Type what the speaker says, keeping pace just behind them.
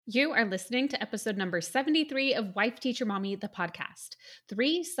You are listening to episode number 73 of Wife Teacher Mommy, the podcast.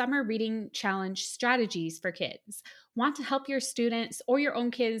 3 summer reading challenge strategies for kids. Want to help your students or your own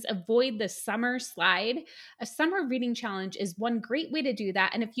kids avoid the summer slide? A summer reading challenge is one great way to do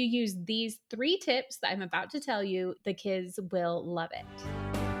that. And if you use these 3 tips that I'm about to tell you, the kids will love it.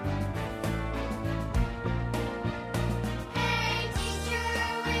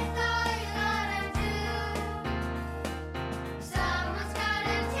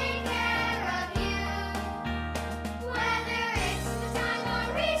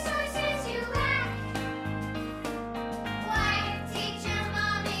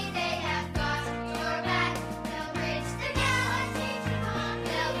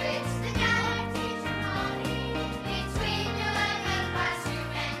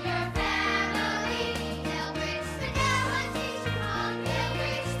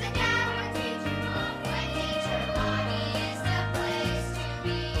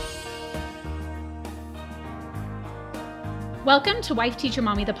 Welcome to Wife Teacher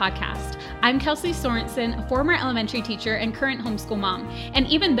Mommy, the podcast. I'm Kelsey Sorensen, a former elementary teacher and current homeschool mom. And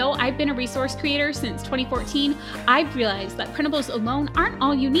even though I've been a resource creator since 2014, I've realized that printables alone aren't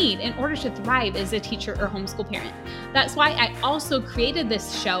all you need in order to thrive as a teacher or homeschool parent. That's why I also created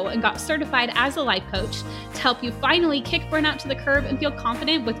this show and got certified as a life coach to help you finally kick burnout to the curb and feel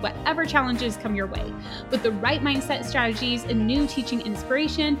confident with whatever challenges come your way. With the right mindset strategies and new teaching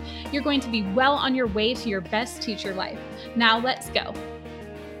inspiration, you're going to be well on your way to your best teacher life. Now let's go.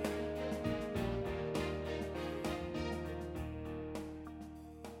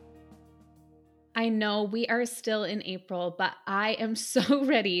 I know we are still in April, but I am so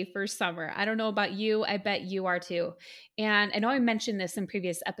ready for summer. I don't know about you. I bet you are too. And I know I mentioned this in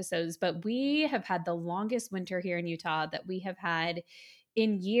previous episodes, but we have had the longest winter here in Utah that we have had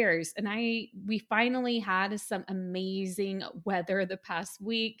in years. And we finally had some amazing weather the past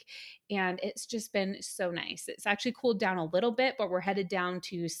week, and it's just been so nice. It's actually cooled down a little bit, but we're headed down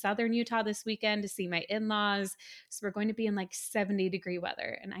to southern Utah this weekend to see my in-laws. So we're going to be in like 70-degree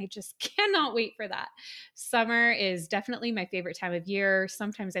weather, and I just cannot wait for that. Summer is definitely my favorite time of year.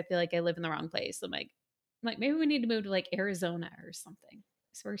 Sometimes I feel like I live in the wrong place. I'm like maybe we need to move to like Arizona or something.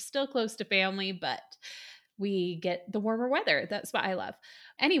 So we're still close to family, but we get the warmer weather. That's what I love.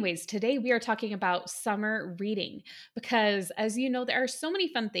 Anyways, today we are talking about summer reading because, as you know, there are so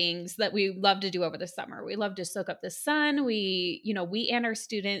many fun things that we love to do over the summer. We love to soak up the sun. We and our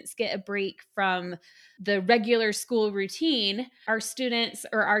students get a break from the regular school routine. Our students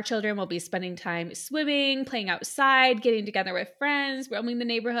or our children will be spending time swimming, playing outside, getting together with friends, roaming the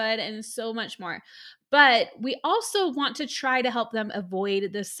neighborhood, and so much more. But we also want to try to help them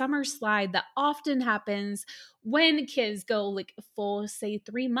avoid the summer slide that often happens when kids go like full, say,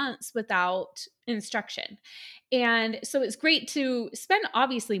 3 months without instruction. And so it's great to spend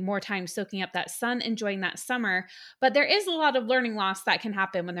obviously more time soaking up that sun, enjoying that summer, but there is a lot of learning loss that can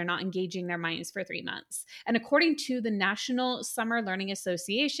happen when they're not engaging their minds for 3 months. And according to the National Summer Learning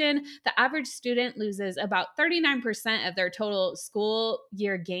Association, the average student loses about 39% of their total school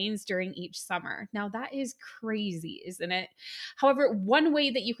year gains during each summer. Now that is crazy, isn't it? However, one way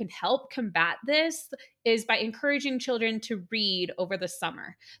that you can help combat this is by encouraging children to read over the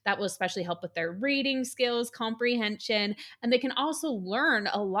summer. That will especially help with their reading skills, comprehension, and they can also learn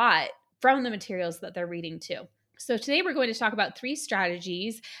a lot from the materials that they're reading too. So today we're going to talk about 3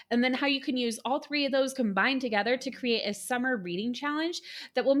 strategies and then how you can use all 3 of those combined together to create a summer reading challenge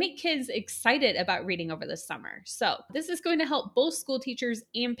that will make kids excited about reading over the summer. So this is going to help both school teachers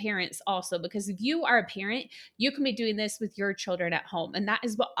and parents also, because if you are a parent, you can be doing this with your children at home. And that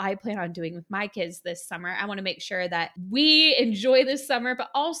is what I plan on doing with my kids this summer. I want to make sure that we enjoy this summer, but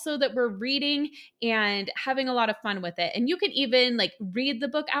also that we're reading and having a lot of fun with it. And you can even like read the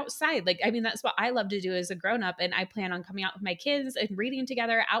book outside. That's what I love to do as a grown-up. And I plan on coming out with my kids and reading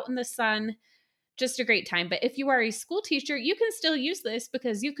together out in the sun. Just a great time. But if you are a school teacher, you can still use this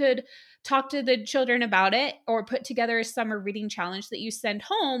because you could talk to the children about it or put together a summer reading challenge that you send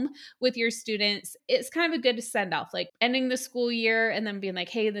home with your students. It's kind of a good send off, like ending the school year and then being like,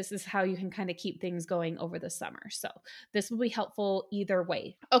 hey, this is how you can kind of keep things going over the summer. So this will be helpful either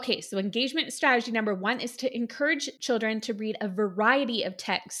way. Okay, so engagement strategy number 1 is to encourage children to read a variety of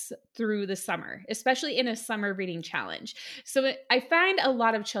texts through the summer, especially in a summer reading challenge. So I find a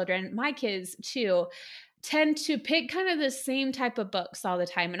lot of children, my kids too, tend to pick kind of the same type of books all the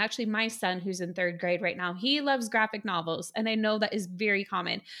time. And actually my son, who's in 3rd grade right now, he loves graphic novels. And I know that is very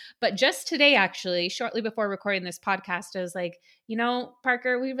common. But just today, actually, shortly before recording this podcast, I was like,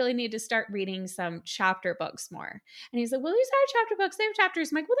 Parker, we really need to start reading some chapter books more. And he's like, well, these are chapter books. They have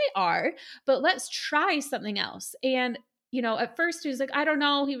chapters. I'm like, well, they are, but let's try something else. And at first he was like, I don't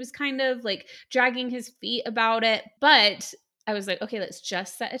know. He was kind of like dragging his feet about it. But I was like, okay, let's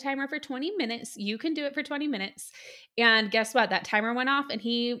just set a timer for 20 minutes. You can do it for 20 minutes. And guess what? That timer went off and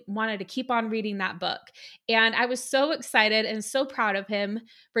he wanted to keep on reading that book. And I was so excited and so proud of him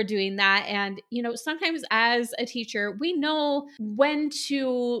for doing that. And, sometimes as a teacher, we know when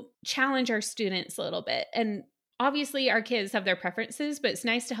to challenge our students a little bit. And obviously our kids have their preferences, but it's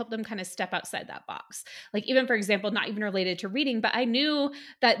nice to help them kind of step outside that box. Like even, for example, not even related to reading, but I knew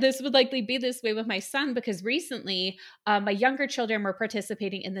that this would likely be this way with my son because recently my younger children were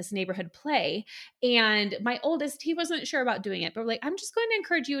participating in this neighborhood play. And my oldest, he wasn't sure about doing it, but we're like, I'm just going to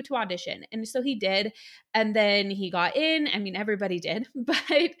encourage you to audition. And so he did. And then he got in. I mean, everybody did,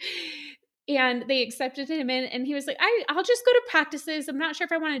 and they accepted him in and he was like, I'll just go to practices. I'm not sure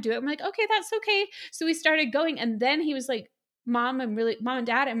if I want to do it. I'm like, okay, that's okay. So we started going. And then he was like, Mom and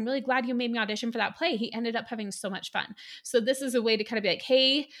Dad, I'm really glad you made me audition for that play. He ended up having so much fun. So this is a way to kind of be like,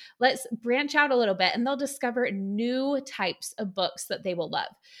 hey, let's branch out a little bit and they'll discover new types of books that they will love.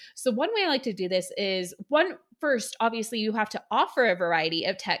 So one way I like to do this is first, obviously, you have to offer a variety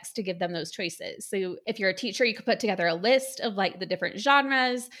of texts to give them those choices. So if you're a teacher, you could put together a list of like the different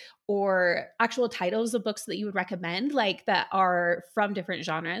genres or actual titles of books that you would recommend, like that are from different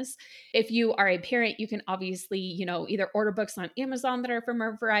genres. If you are a parent, you can obviously, either order books on Amazon that are from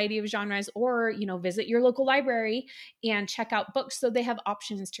a variety of genres or, visit your local library and check out books so they have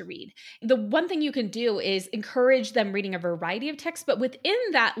options to read. The one thing you can do is encourage them reading a variety of texts, but within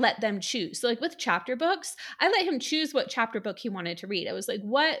that, let them choose. So like with chapter books, I let him choose what chapter book he wanted to read. I was like,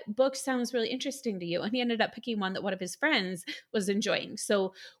 what book sounds really interesting to you? And he ended up picking one that one of his friends was enjoying.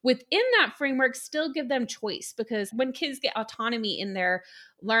 So within that framework, still give them choice because when kids get autonomy in their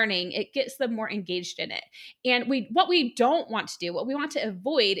learning, it gets them more engaged in it. And what we don't want to do, what we want to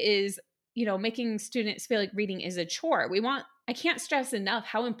avoid is, making students feel like reading is a chore. I can't stress enough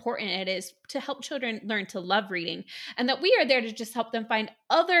how important it is to help children learn to love reading and that we are there to just help them find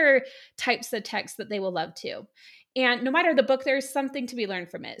other types of texts that they will love too. And no matter the book, there's something to be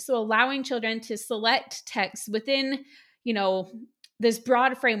learned from it. So allowing children to select texts within, this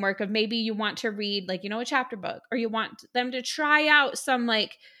broad framework of maybe you want to read like, a chapter book, or you want them to try out some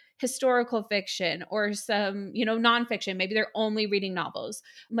like historical fiction or some, nonfiction. Maybe they're only reading novels.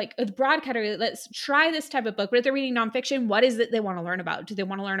 Like a broad category, let's try this type of book. But if they're reading nonfiction, what is it they want to learn about? Do they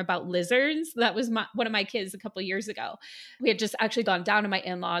want to learn about lizards? That was one of my kids a couple of years ago. We had just actually gone down to my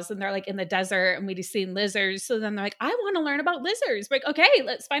in-laws and they're like in the desert and we'd seen lizards. So then they're like, I want to learn about lizards. We're like, okay,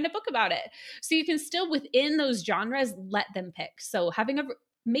 let's find a book about it. So you can still within those genres, let them pick. So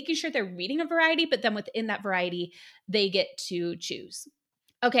making sure they're reading a variety, but then within that variety, they get to choose.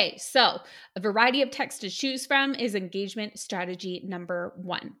 Okay, so a variety of texts to choose from is engagement strategy number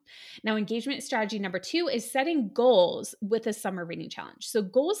 1. Now, engagement strategy number 2 is setting goals with a summer reading challenge. So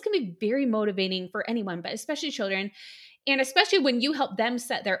goals can be very motivating for anyone, but especially children. And especially when you help them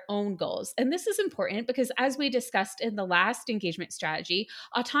set their own goals. And this is important because as we discussed in the last engagement strategy,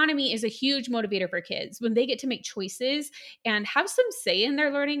 autonomy is a huge motivator for kids. When they get to make choices and have some say in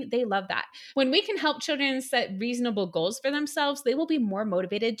their learning, they love that. When we can help children set reasonable goals for themselves, they will be more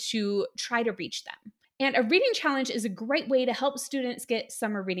motivated to try to reach them. And a reading challenge is a great way to help students get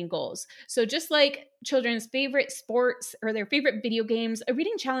summer reading goals. So just like children's favorite sports or their favorite video games, a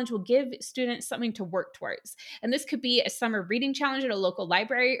reading challenge will give students something to work towards. And this could be a summer reading challenge at a local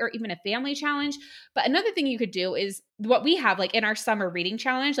library or even a family challenge. But another thing you could do is what we have like in our summer reading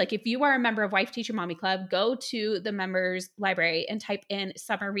challenge. Like if you are a member of Wife Teacher Mommy Club, go to the members library and type in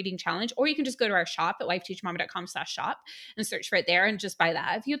summer reading challenge, or you can just go to our shop at wifeteachermommy.com/shop and search right there and just buy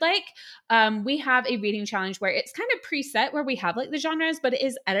that if you'd like. We have a reading challenge where it's kind of preset where we have like the genres, but it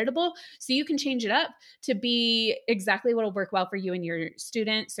is editable. So you can change it up to be exactly what will work well for you and your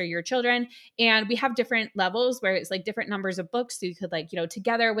students or your children. And we have different levels where it's like different numbers of books. So you could like,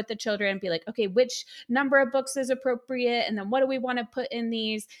 together with the children be like, okay, which number of books is appropriate? And then what do we want to put in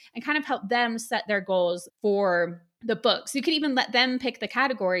these? And kind of help them set their goals for the books. You could even let them pick the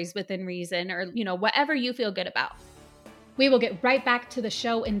categories within reason or, whatever you feel good about. We will get right back to the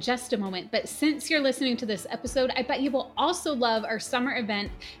show in just a moment, but since you're listening to this episode, I bet you will also love our summer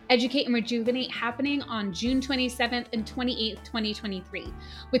event, Educate and Rejuvenate, happening on June 27th and 28th, 2023.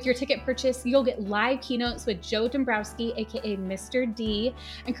 With your ticket purchase, you'll get live keynotes with Joe Dombrowski, aka Mr. D,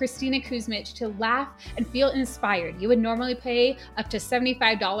 and Christina Kuzmich to laugh and feel inspired. You would normally pay up to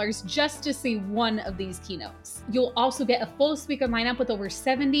 $75 just to see one of these keynotes. You'll also get a full speaker lineup with over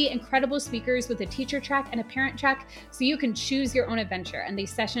 70 incredible speakers with a teacher track and a parent track, so you can choose your own adventure, and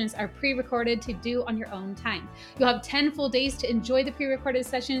these sessions are pre-recorded to do on your own time. You'll have 10 full days to enjoy the pre-recorded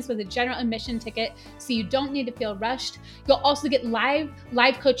sessions with a general admission ticket, so you don't need to feel rushed. You'll also get live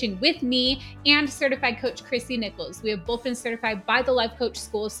coaching with me and certified coach Chrissy Nichols. We have both been certified by the Life Coach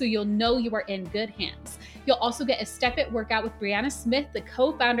School, so you'll know you are in good hands. You'll also get a Step It workout with Brianna Smith, the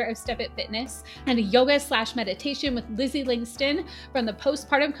co-founder of Step It Fitness, and a yoga/meditation with Lizzie Langston from the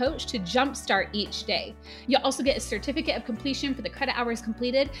Postpartum Coach to jumpstart each day. You'll also get a certificate of completion for the credit hours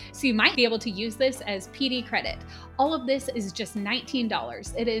completed, so you might be able to use this as PD credit. All of this is just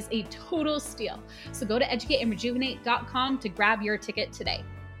 $19. It is a total steal. So go to educateandrejuvenate.com to grab your ticket today.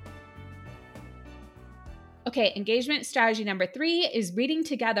 Okay, engagement strategy number 3 is reading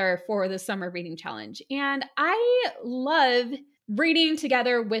together for the summer reading challenge. And I love reading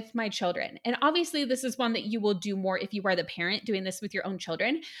together with my children. And obviously this is one that you will do more if you are the parent doing this with your own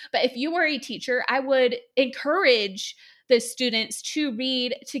children. But if you are a teacher, I would encourage the students to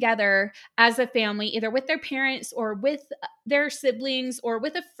read together as a family, either with their parents or with their siblings or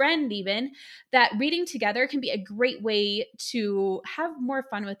with a friend even. That reading together can be a great way to have more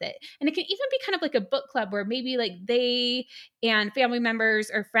fun with it. And it can even be kind of like a book club where maybe like they and family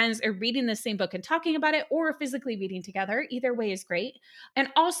members or friends are reading the same book and talking about it, or physically reading together. Either way is great. And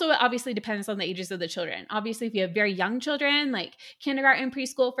also it obviously depends on the ages of the children. Obviously, if you have very young children, like kindergarten,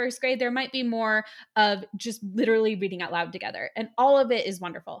 preschool, first grade, there might be more of just literally reading out loud together. And all of it is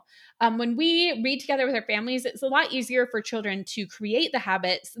wonderful. When we read together with our families, it's a lot easier for children to create the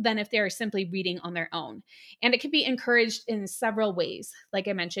habits than if they are simply reading on their own. And it can be encouraged in several ways. Like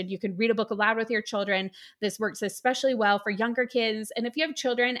I mentioned, you can read a book aloud with your children. This works especially well for younger kids. And if you have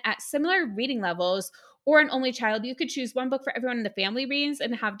children at similar reading levels or an only child, you could choose one book for everyone in the family reads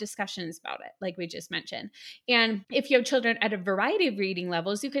and have discussions about it, like we just mentioned. And if you have children at a variety of reading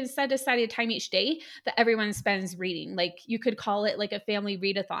levels, you can set aside a time each day that everyone spends reading. Like you could call it like a family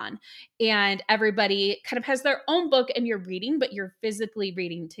readathon, and everybody kind of has their own book and you're reading, but you're physically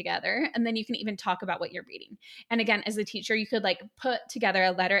reading together. And then you can even talk about what you're reading. And again, as a teacher, you could like put together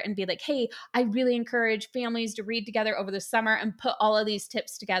a letter and be like, hey, I really encourage families to read together over the summer, and put all of these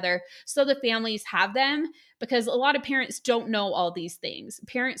tips together so the families have them. Because a lot of parents don't know all these things.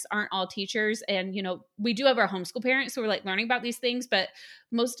 Parents aren't all teachers. And, we do have our homeschool parents who are like learning about these things, but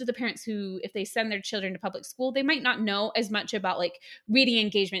most of the parents who, if they send their children to public school, they might not know as much about like reading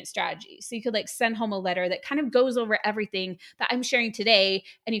engagement strategies. So you could like send home a letter that kind of goes over everything that I'm sharing today,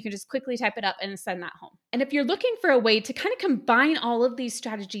 and you can just quickly type it up and send that home. And if you're looking for a way to kind of combine all of these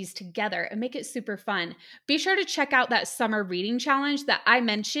strategies together and make it super fun, be sure to check out that summer reading challenge that I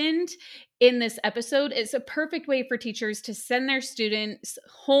mentioned in this episode. It's a perfect way for teachers to send their students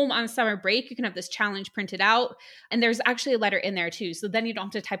home on summer break. You can have this challenge printed out, and there's actually a letter in there too. So then you don't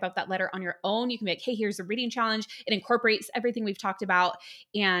have to type up that letter on your own. You can be like, hey, here's a reading challenge. It incorporates everything we've talked about,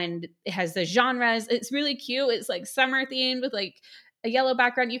 and it has the genres. It's really cute. It's like summer themed with like a yellow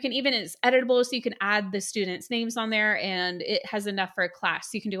background. You can even, it's editable, so you can add the students' names on there, and it has enough for a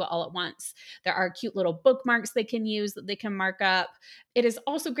class. So you can do it all at once. There are cute little bookmarks they can use that they can mark up. It is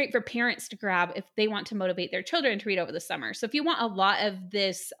also great for parents to grab if they want to motivate their children to read over the summer. So if you want a lot of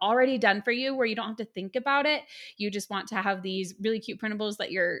this already done for you, where you don't have to think about it, you just want to have these really cute printables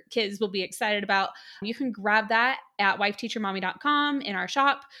that your kids will be excited about, you can grab that at wifeteachermommy.com in our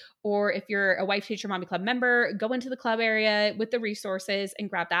shop. Or if you're a Wife Teacher Mommy Club member, go into the club area with the resources and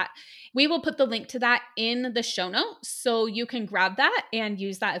grab that. We will put the link to that in the show notes, so you can grab that and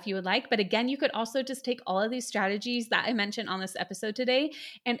use that if you would like. But again, you could also just take all of these strategies that I mentioned on this episode today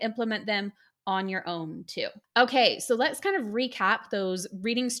and implement them on your own too. Okay, so let's kind of recap those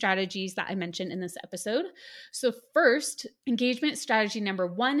reading strategies that I mentioned in this episode. So first, engagement strategy number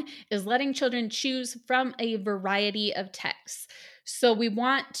 1 is letting children choose from a variety of texts. So we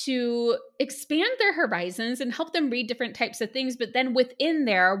want to expand their horizons and help them read different types of things, but then within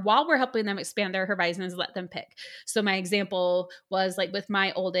there, while we're helping them expand their horizons, let them pick. So my example was like with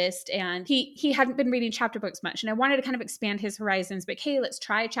my oldest, and he hadn't been reading chapter books much, and I wanted to kind of expand his horizons, but hey, let's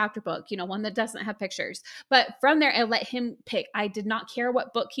try a chapter book, one that doesn't have pictures. But from there, I let him pick. I did not care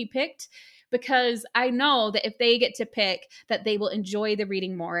what book he picked, because I know that if they get to pick, that they will enjoy the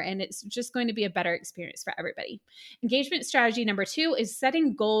reading more, and it's just going to be a better experience for everybody. Engagement strategy number 2 is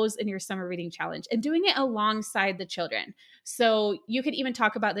setting goals in your summer reading challenge and doing it alongside the children. So you could even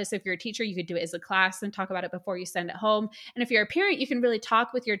talk about this if you're a teacher. You could do it as a class and talk about it before you send it home. And if you're a parent, you can really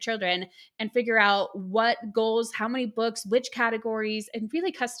talk with your children and figure out what goals, how many books, which categories, and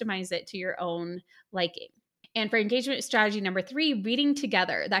really customize it to your own liking. And for engagement strategy number 3, reading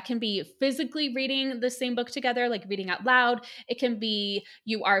together. That can be physically reading the same book together, like reading out loud. It can be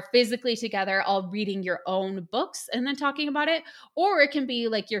you are physically together, all reading your own books and then talking about it. Or it can be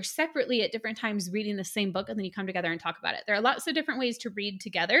like you're separately at different times reading the same book and then you come together and talk about it. There are lots of different ways to read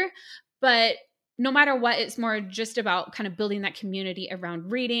together, but no matter what, it's more just about kind of building that community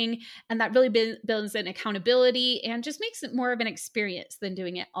around reading. And that really builds in accountability and just makes it more of an experience than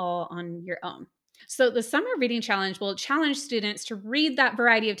doing it all on your own. So the Summer Reading Challenge will challenge students to read that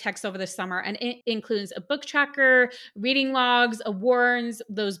variety of texts over the summer, and it includes a book tracker, reading logs, awards,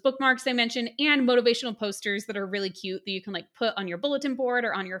 those bookmarks I mentioned, and motivational posters that are really cute that you can like put on your bulletin board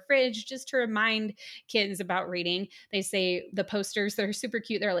or on your fridge just to remind kids about reading. They say the posters, they're super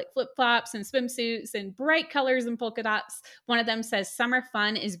cute. They're like flip-flops and swimsuits and bright colors and polka dots. One of them says summer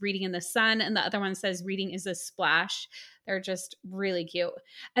fun is reading in the sun, and the other one says reading is a splash. They're just really cute.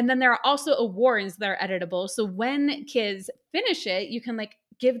 And then there are also awards that are editable. So when kids finish it, you can like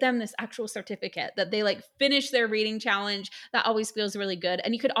give them this actual certificate that they like finish their reading challenge. That always feels really good.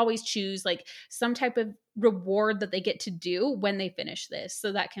 And you could always choose like some type of reward that they get to do when they finish this.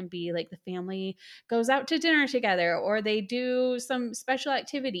 So that can be like the family goes out to dinner together or they do some special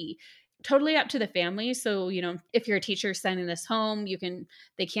activity. Totally up to the family. So, you know, if your teacher sending this home,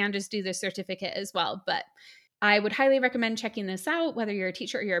 they can just do the certificate as well. But I would highly recommend checking this out. Whether you're a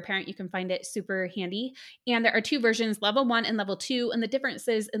teacher or you're a parent, you can find it super handy. And there are 2 versions, level 1 and level 2. And the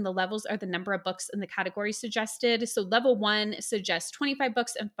differences in the levels are the number of books and the categories suggested. So level 1 suggests 25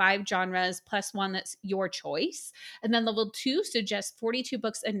 books and 5 genres plus one that's your choice. And then level 2 suggests 42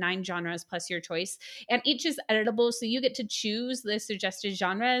 books and 9 genres plus your choice. And each is editable. So you get to choose the suggested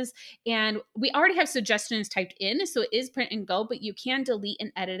genres. And we already have suggestions typed in. So it is print and go, but you can delete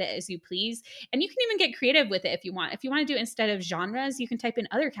and edit it as you please. And you can even get creative with it if you want. If you want to do instead of genres, you can type in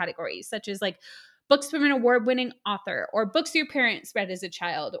other categories such as like books from an award-winning author or books your parents read as a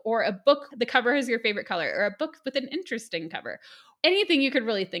child or a book the cover is your favorite color or a book with an interesting cover. Anything you could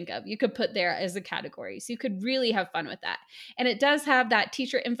really think of, you could put there as a category. So you could really have fun with that. And it does have that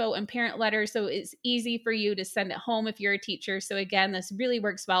teacher info and parent letter. So it's easy for you to send it home if you're a teacher. So again, this really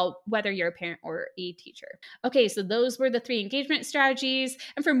works well, whether you're a parent or a teacher. Okay, so those were the 3 engagement strategies.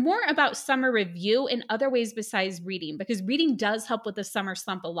 And for more about summer review and other ways besides reading, because reading does help with the summer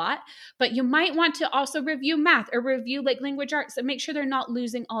slump a lot, but you might want to also review math or review like language arts and make sure they're not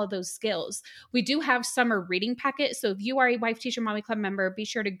losing all of those skills. We do have summer reading packets. So if you are a Wife Teacher Mommy Club member, be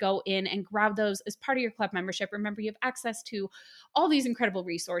sure to go in and grab those as part of your club membership. Remember, you have access to all these incredible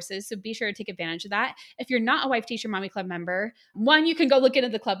resources, so be sure to take advantage of that. If you're not a Wife Teacher Mommy Club member, one, you can go look into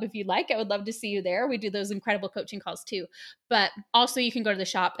the club if you'd like. I would love to see you there. We do those incredible coaching calls too. But also you can go to the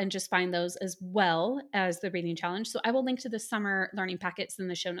shop and just find those as well as the reading challenge. So I will link to the summer learning packets in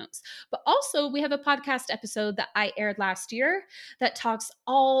the show notes. But also we have a podcast episode that I aired last year that talks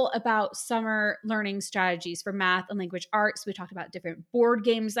all about summer learning strategies for math and language arts. We talked about different board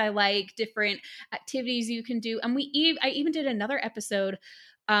games I like, different activities you can do. And I even did another episode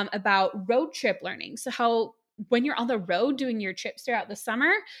about road trip learning. So how when you're on the road doing your trips throughout the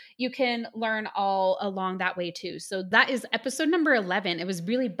summer, you can learn all along that way too. So that is episode number 11. It was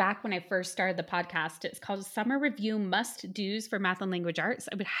really back when I first started the podcast. It's called Summer Review Must Do's for Math and Language Arts.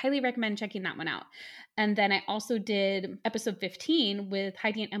 I would highly recommend checking that one out. And then I also did episode 15 with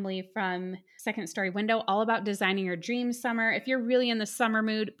Heidi and Emily from Second Story Window, all about designing your dream summer. If you're really in the summer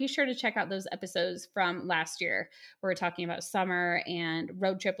mood, be sure to check out those episodes from last year. We're talking about summer and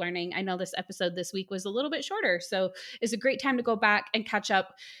road trip learning. I know this episode this week was a little bit shorter, so it's a great time to go back and catch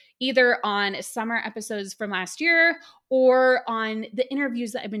up either on summer episodes from last year or on the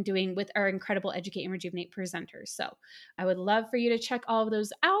interviews that I've been doing with our incredible Educate and Rejuvenate presenters. So I would love for you to check all of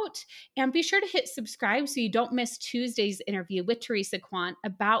those out and be sure to hit subscribe so you don't miss Tuesday's interview with Teresa Quant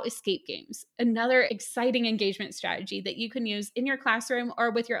about escape games, another exciting engagement strategy that you can use in your classroom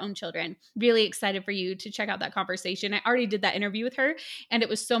or with your own children. Really excited for you to check out that conversation. I already did that interview with her and it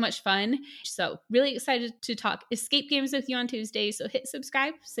was so much fun. So really excited to talk escape games with you on Tuesday. So hit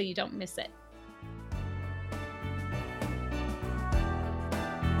subscribe so you don't miss it.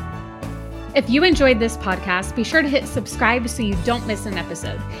 If you enjoyed this podcast, be sure to hit subscribe so you don't miss an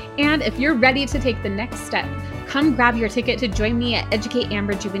episode. And if you're ready to take the next step, Come grab your ticket to join me at Educate and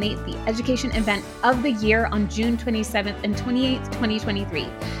Rejuvenate, the education event of the year on June 27th and 28th, 2023.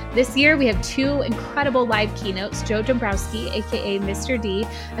 This year, we have 2 incredible live keynotes, Joe Dombrowski, aka Mr. D,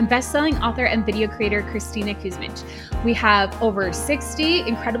 and best-selling author and video creator Christina Kuzmich. We have over 60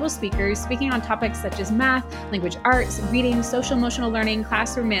 incredible speakers speaking on topics such as math, language arts, reading, social-emotional learning,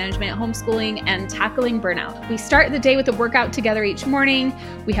 classroom management, homeschooling, and tackling burnout. We start the day with a workout together each morning.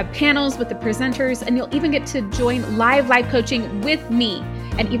 We have panels with the presenters, and you'll even get to join live coaching with me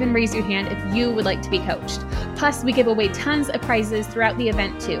and even raise your hand if you would like to be coached. Plus, we give away tons of prizes throughout the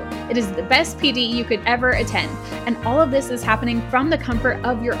event too. It is the best PD you could ever attend, and all of this is happening from the comfort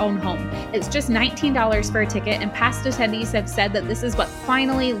of your own home. It's just $19 for a ticket, and past attendees have said that this is what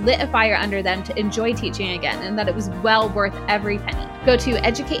finally lit a fire under them to enjoy teaching again, and that it was well worth every penny. Go to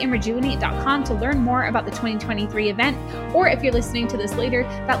educateandrejuvenate.com to learn more about the 2023 event, or if you're listening to this later,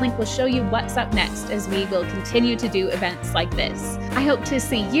 that link will show you what's up next as we will continue to do events like this. I hope to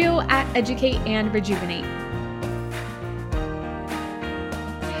see you at Educate and Rejuvenate.